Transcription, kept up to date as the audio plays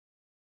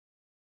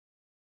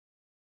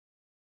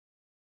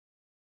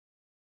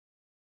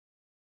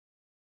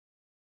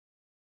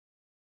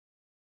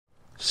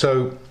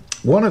So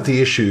one of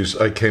the issues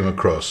I came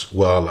across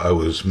while I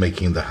was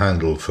making the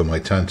handle for my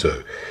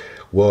Tanto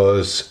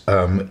was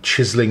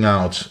chiseling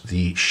out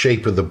the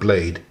shape of the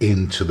blade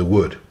into the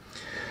wood.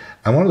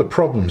 And one of the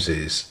problems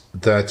is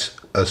that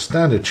a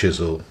standard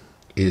chisel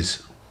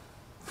is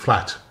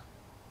flat.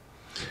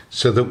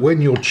 So that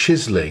when you're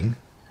chiseling,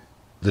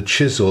 the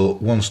chisel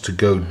wants to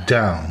go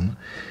down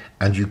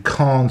and you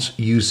can't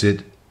use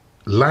it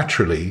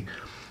laterally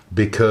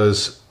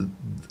because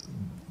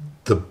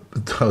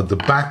the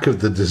back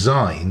of the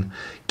design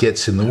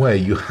gets in the way.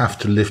 You have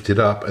to lift it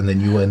up and then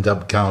you end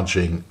up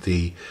gouging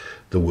the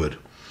wood.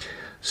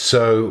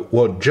 So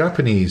what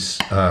Japanese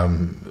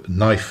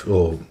knife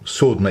or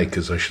sword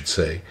makers, I should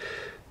say,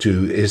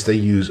 do is they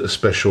use a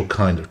special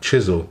kind of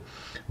chisel,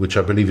 which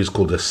I believe is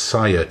called a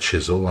Saya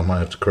Chisel. I might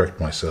have to correct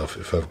myself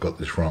if I've got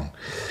this wrong.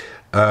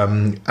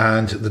 And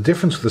the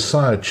difference with the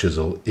Saya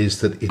Chisel is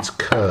that it's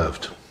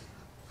curved.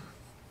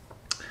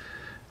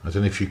 I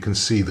don't know if you can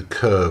see the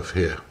curve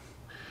here.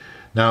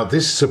 Now,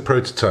 this is a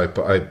prototype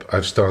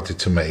I've started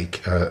to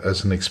make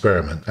as an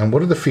experiment. And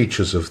what are the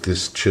features of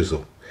this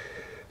chisel?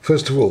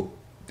 First of all,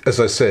 as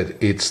I said,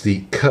 it's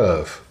the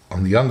curve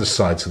on the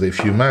underside, so that if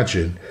you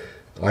imagine,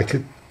 I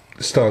could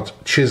start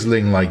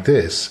chiseling like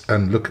this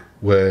and look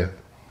where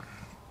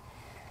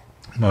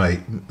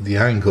the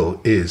angle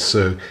is,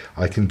 so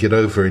I can get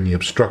over any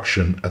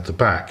obstruction at the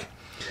back.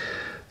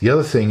 The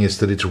other thing is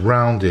that it's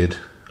rounded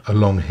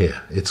along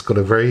here. It's got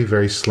a very,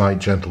 very slight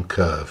gentle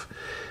curve,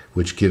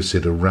 which gives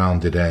it a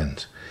rounded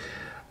end.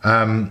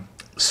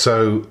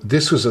 So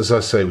this was, as I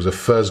say, was a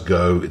first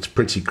go. It's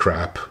pretty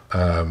crap,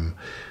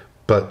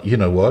 but you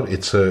know what?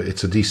 It's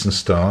a decent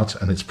start,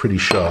 and it's pretty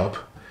sharp.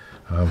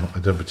 I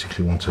don't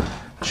particularly want to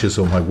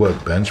chisel my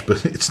workbench,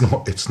 but it's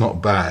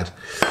not bad.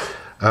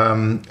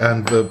 And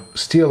the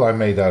steel I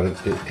made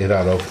it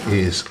out of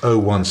is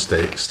 01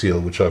 steel,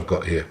 which I've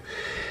got here.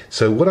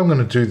 So what I'm going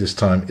to do this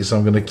time is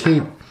I'm going to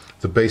keep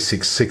the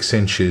basic 6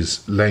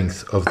 inches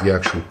length of the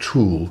actual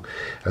tool,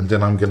 and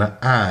then I'm going to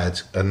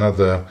add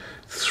another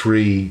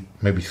 3,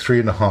 maybe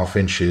 3.5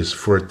 inches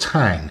for a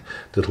tang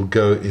that'll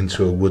go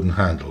into a wooden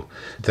handle.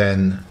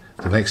 Then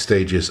the next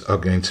stages are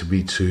going to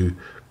be to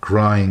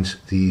grind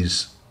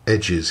these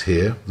edges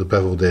here, the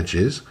beveled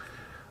edges,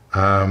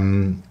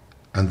 and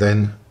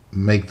then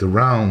make the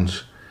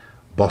round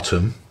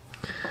bottom,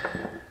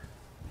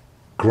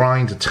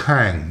 grind a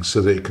tang so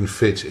that it can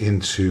fit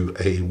into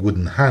a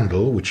wooden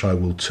handle, which I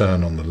will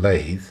turn on the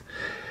lathe,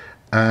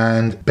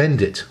 and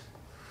bend it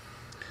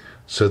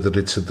so that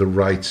it's at the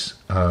right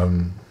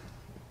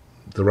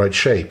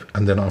shape.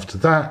 And then after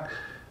that,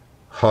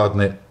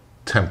 harden it,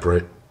 temper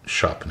it,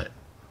 sharpen it.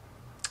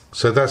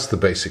 So that's the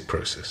basic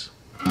process.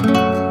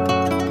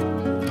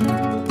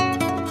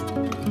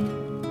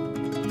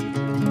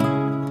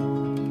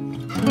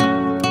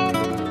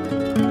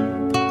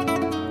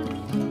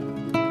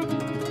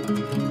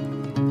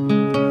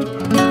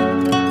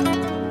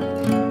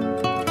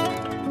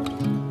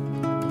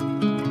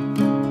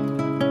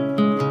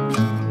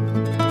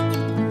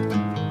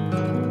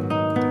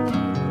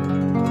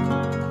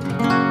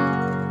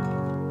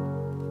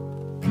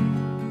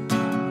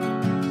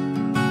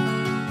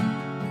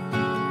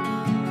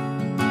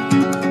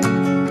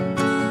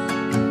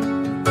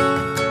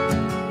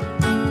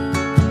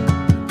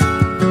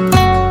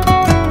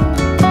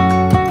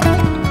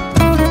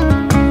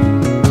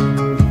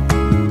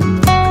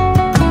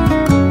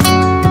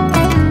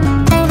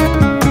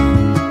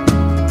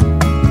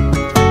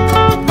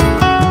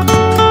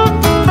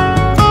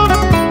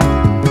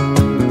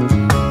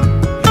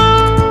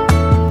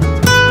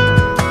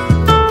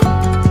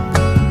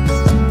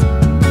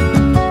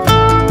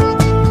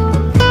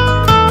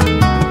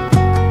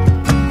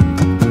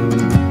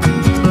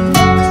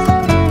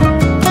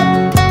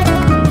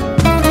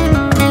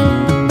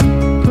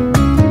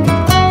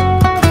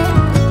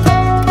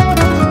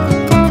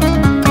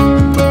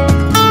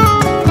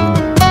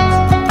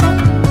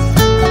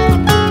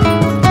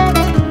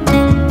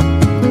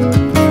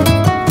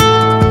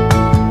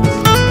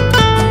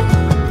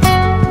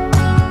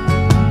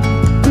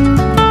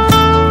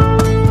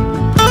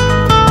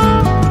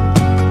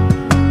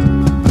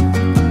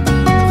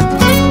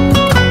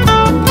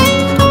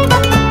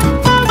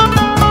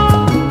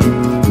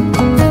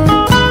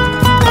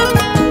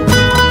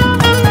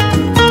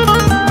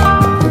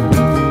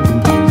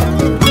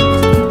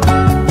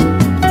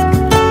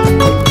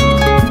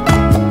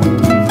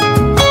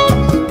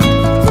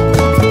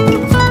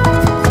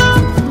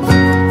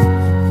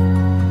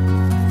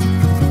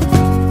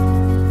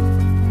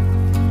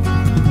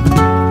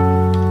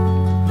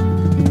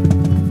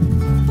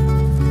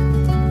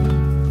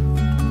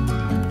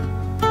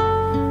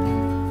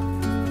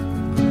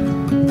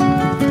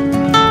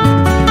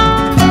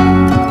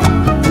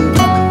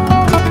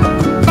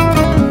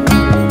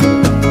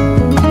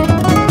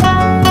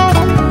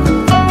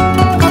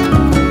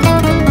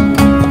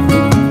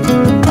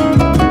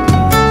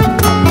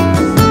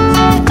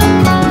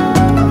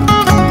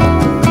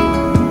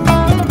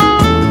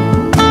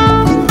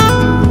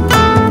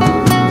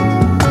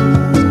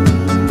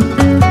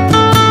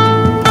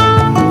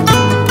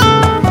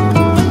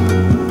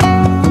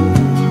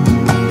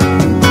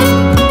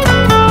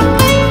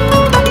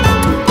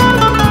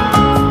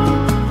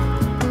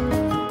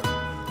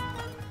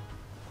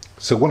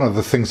 So one of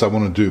the things I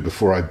want to do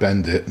before I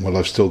bend it, while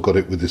I've still got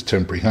it with this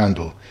temporary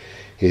handle,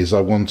 is I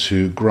want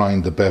to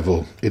grind the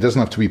bevel. It doesn't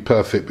have to be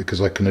perfect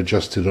because I can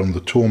adjust it on the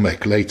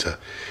Tormek later,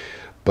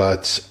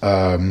 but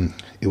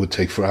it would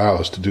take for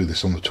hours to do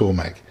this on the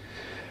Tormek.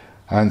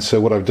 And so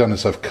what I've done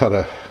is I've cut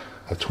a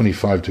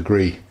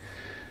 25-degree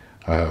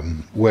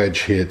wedge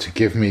here to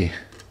give me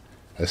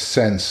a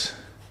sense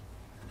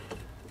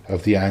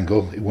of the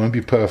angle. It won't be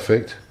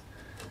perfect,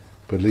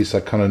 but at least I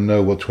kind of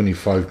know what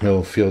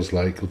 25mm feels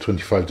like, or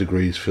 25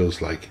 degrees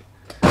feels like.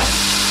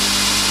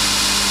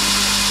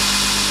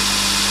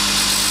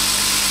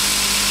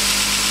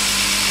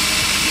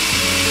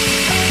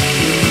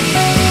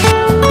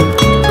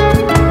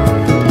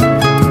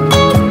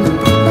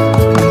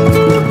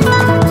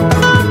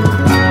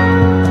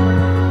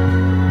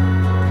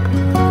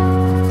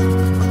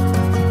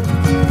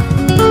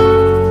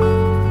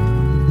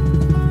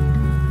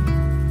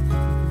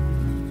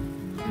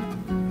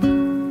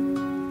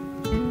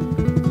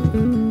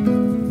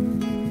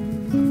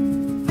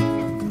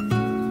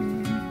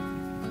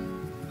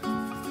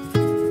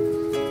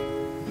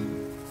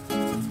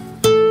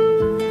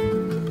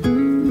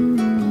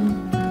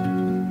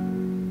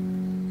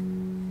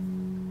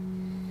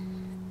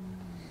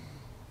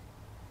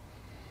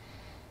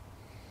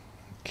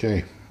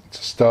 Okay, it's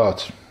a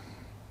start.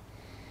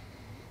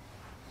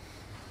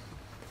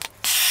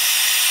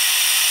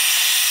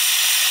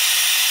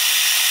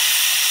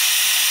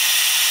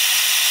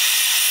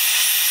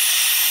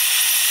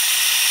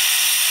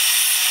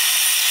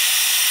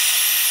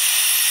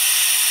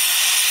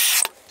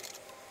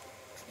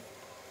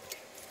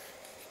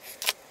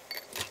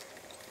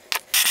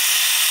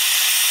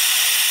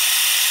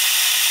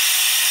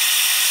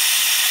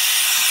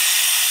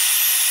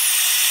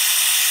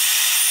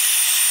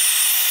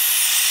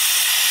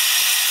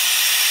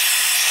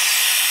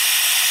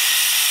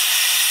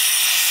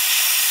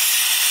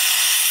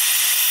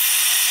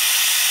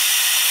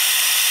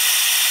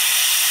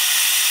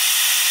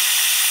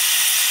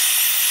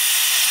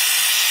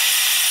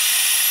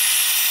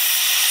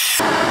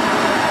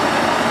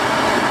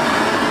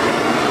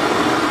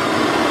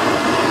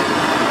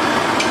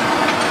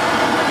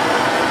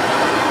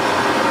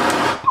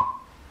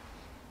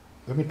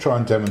 Let me try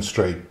and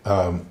demonstrate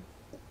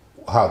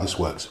how this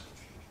works.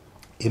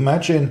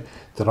 Imagine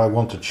that I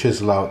want to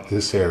chisel out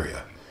this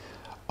area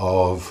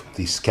of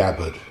the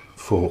scabbard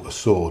for a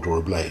sword or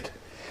a blade.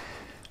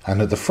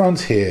 And at the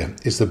front here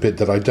is the bit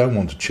that I don't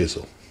want to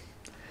chisel.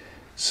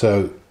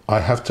 So I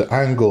have to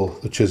angle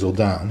the chisel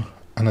down,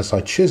 and as I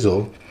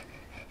chisel,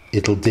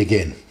 it'll dig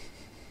in.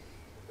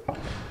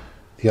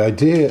 The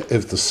idea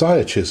of the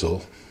Saya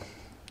Chisel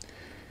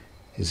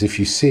is, if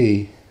you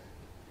see,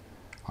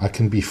 I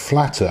can be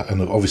flatter,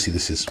 and obviously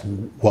this is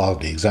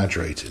wildly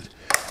exaggerated,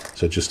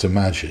 so just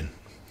imagine.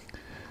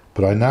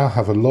 But I now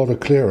have a lot of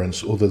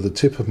clearance, although the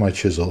tip of my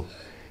chisel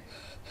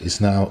is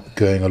now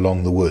going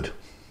along the wood.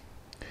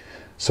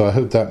 So I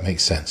hope that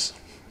makes sense.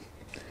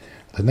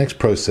 The next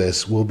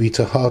process will be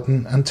to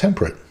harden and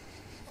temper it.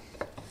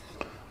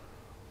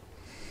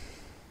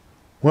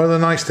 One of the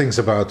nice things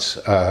about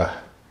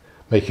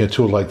making a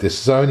tool like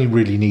this is I only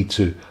really need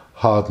to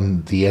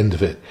harden the end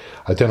of it.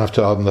 I don't have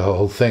to harden the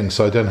whole thing,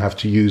 so I don't have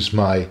to use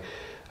my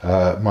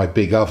my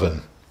big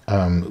oven,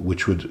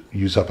 which would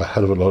use up a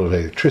hell of a lot of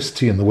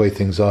electricity, and the way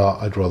things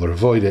are, I'd rather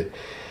avoid it.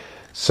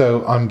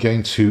 So I'm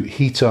going to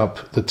heat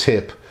up the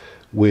tip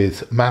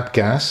with MAP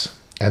gas,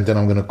 and then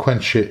I'm going to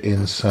quench it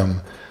in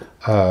some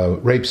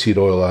rapeseed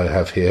oil I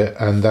have here,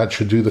 and that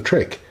should do the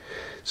trick.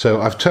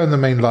 So I've turned the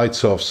main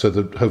lights off so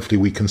that hopefully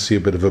we can see a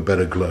bit of a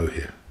better glow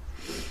here.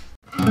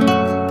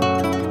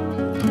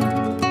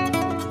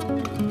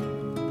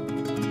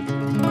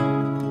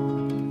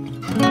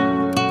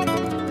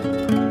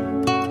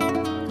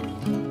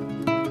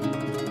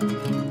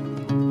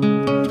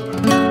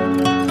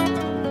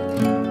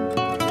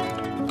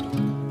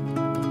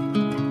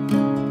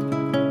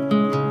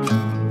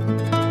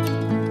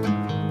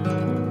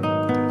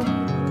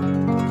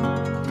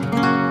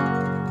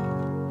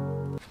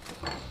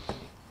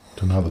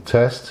 Another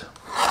test.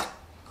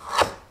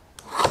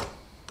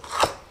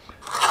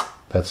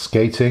 That's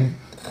skating,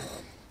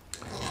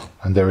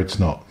 and there it's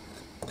not.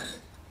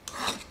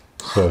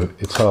 So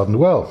it's hardened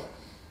well.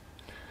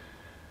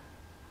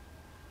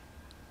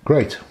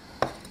 Great.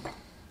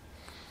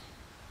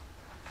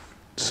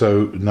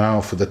 So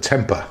now for the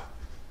temper.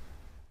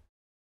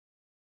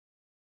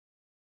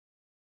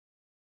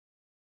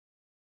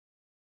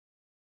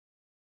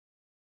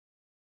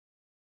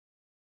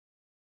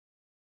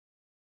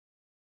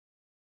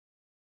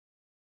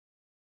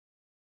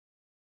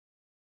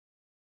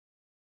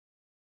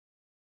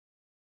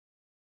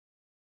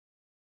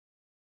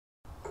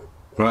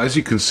 Well, as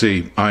you can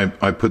see, I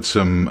put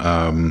some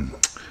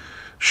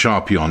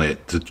Sharpie on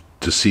it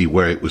to see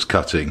where it was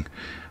cutting,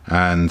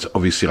 and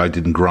obviously I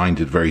didn't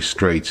grind it very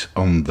straight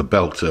on the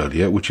belt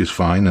earlier, which is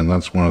fine, and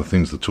that's one of the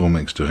things the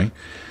Tormek's doing.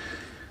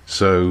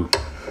 So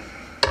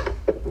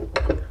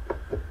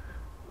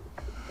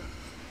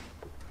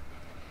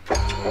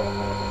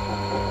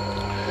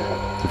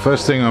The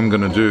first thing I'm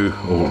going to do,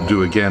 or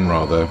do again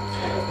rather,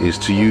 is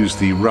to use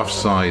the rough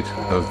side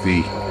of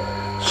the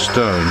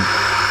stone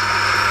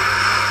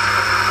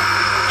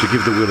to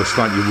give the wheel a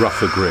slightly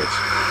rougher grit.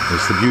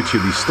 It's the beauty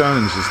of these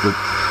stones is that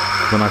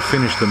when I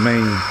finish the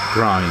main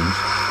grind,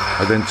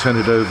 I then turn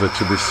it over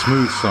to this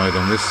smooth side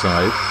on this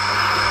side,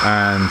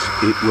 and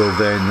it will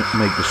then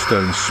make the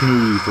stone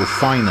smooth or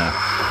finer,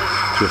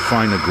 to a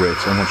finer grit.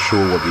 I'm not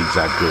sure what the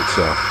exact grits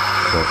are,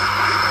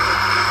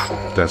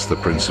 but that's the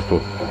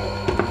principle.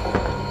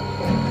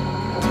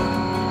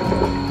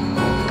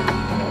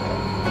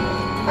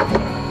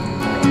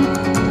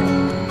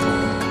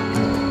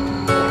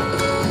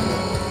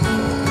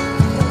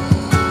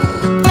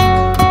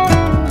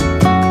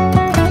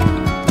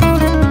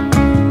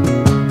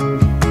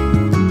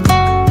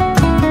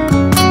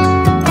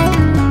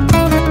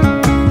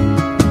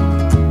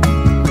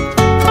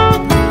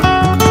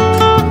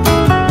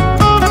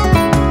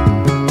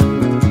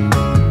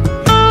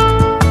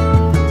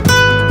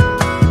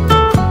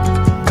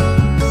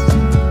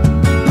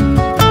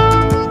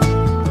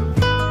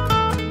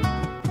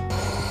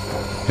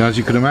 As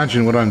you can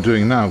imagine, what I'm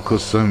doing now,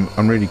 because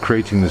I'm really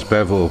creating this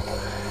bevel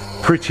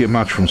pretty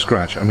much from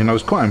scratch. I mean, I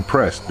was quite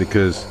impressed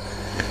because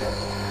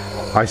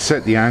I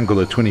set the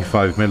angle at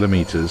 25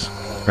 millimeters,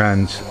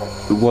 and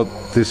what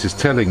this is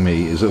telling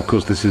me is, of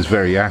course, this is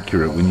very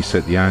accurate when you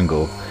set the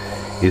angle,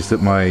 is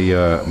that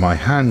my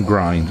hand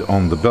grind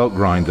on the belt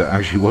grinder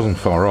actually wasn't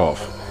far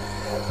off.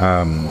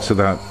 So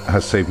that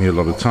has saved me a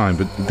lot of time,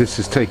 but this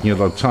is taking a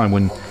lot of time.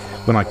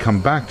 When I come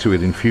back to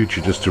it in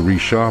future just to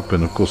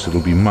resharpen, of course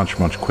it'll be much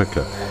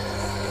quicker.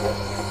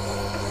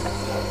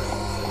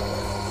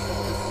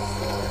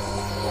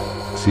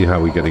 See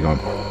how we're getting on.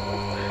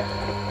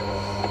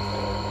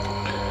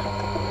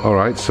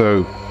 Alright,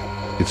 so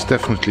it's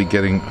definitely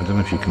getting, I don't know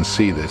if you can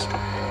see this,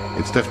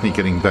 it's definitely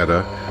getting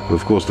better. But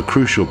of course the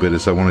crucial bit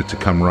is I want it to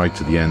come right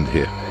to the end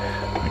here.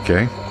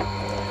 Okay?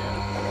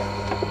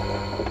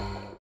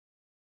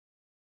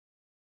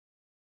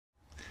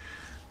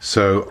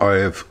 So I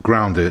have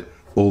ground it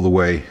all the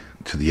way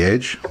to the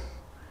edge.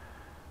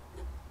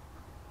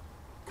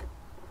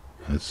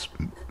 It's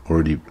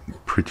already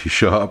pretty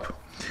sharp.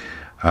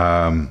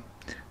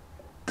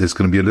 There's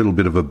going to be a little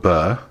bit of a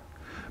burr,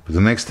 but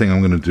the next thing I'm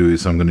going to do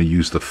is I'm going to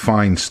use the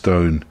fine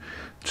stone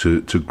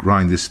to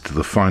grind this to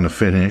the finer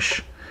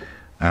finish,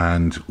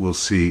 and we'll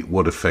see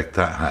what effect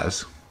that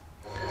has.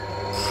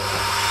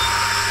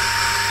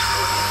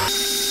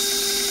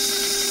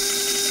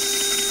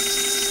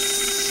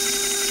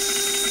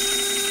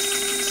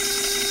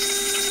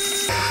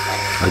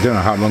 I don't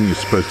know how long you're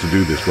supposed to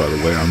do this, by the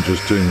way. I'm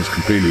just doing this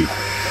completely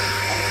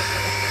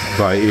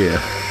by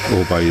ear,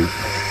 or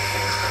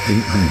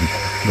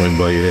going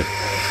by ear.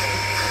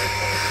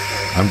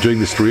 I'm doing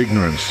this through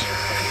ignorance.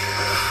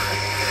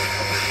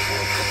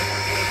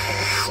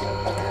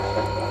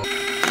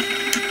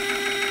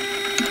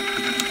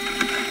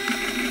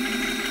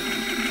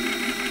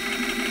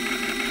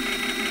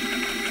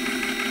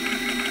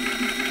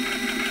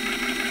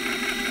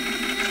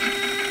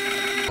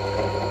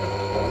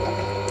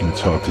 It's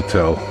hard to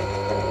tell.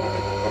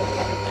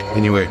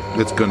 Anyway,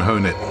 let's go and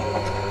hone it.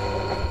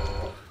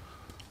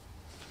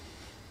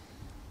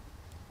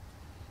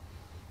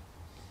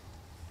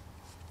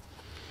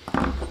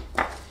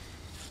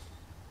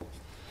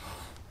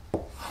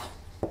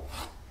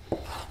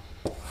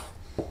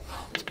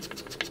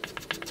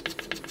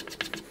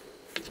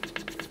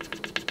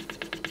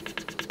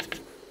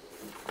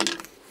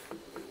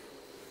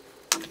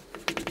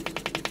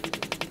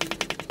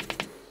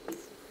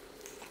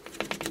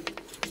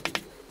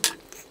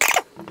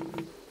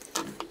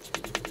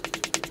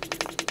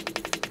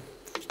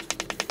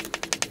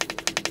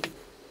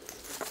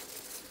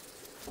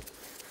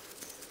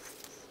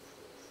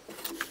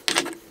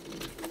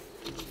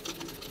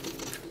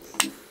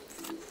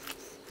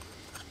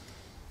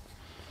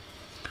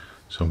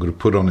 So I'm going to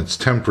put on its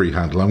temporary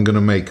handle. I'm going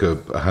to make a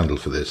handle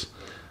for this,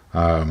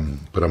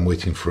 but I'm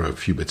waiting for a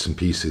few bits and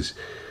pieces.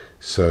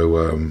 So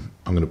I'm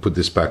going to put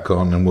this back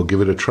on and we'll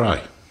give it a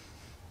try.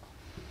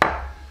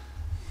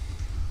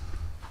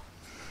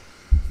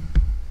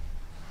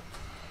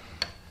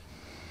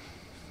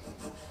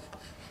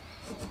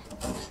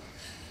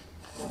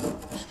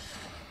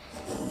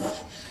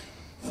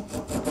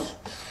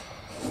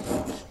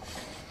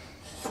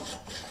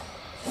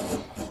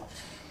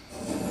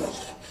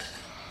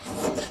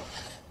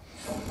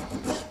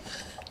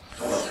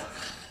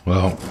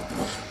 Well,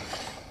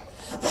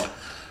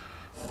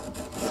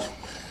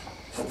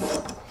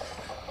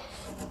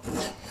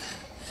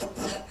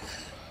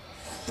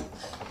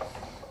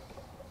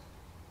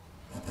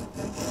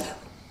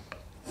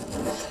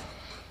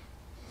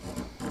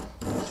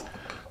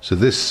 so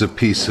this is a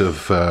piece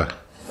of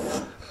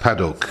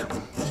paddock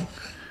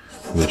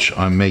which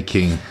I'm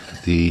making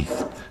the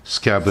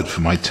scabbard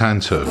for my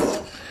Tanto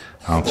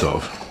out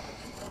of,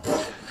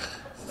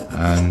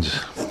 and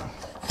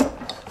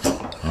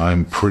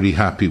I'm pretty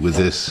happy with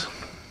this.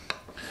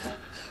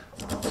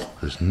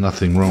 There's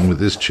nothing wrong with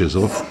this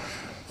chisel.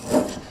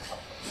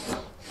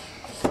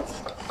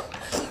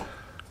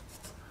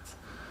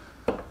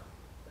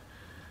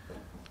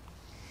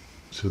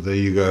 So there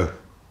you go.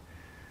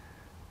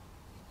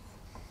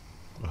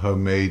 A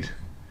homemade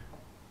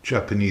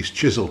Japanese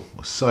chisel,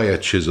 a Saya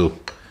chisel.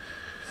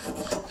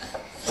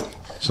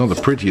 It's not the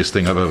prettiest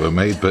thing I've ever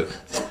made, but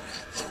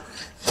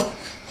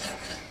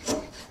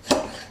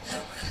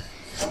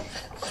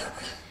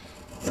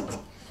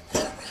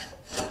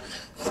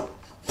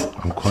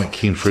I'm quite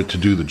keen for it to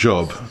do the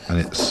job, and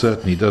it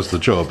certainly does the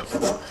job.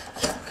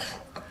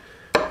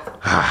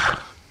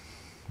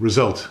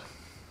 Result.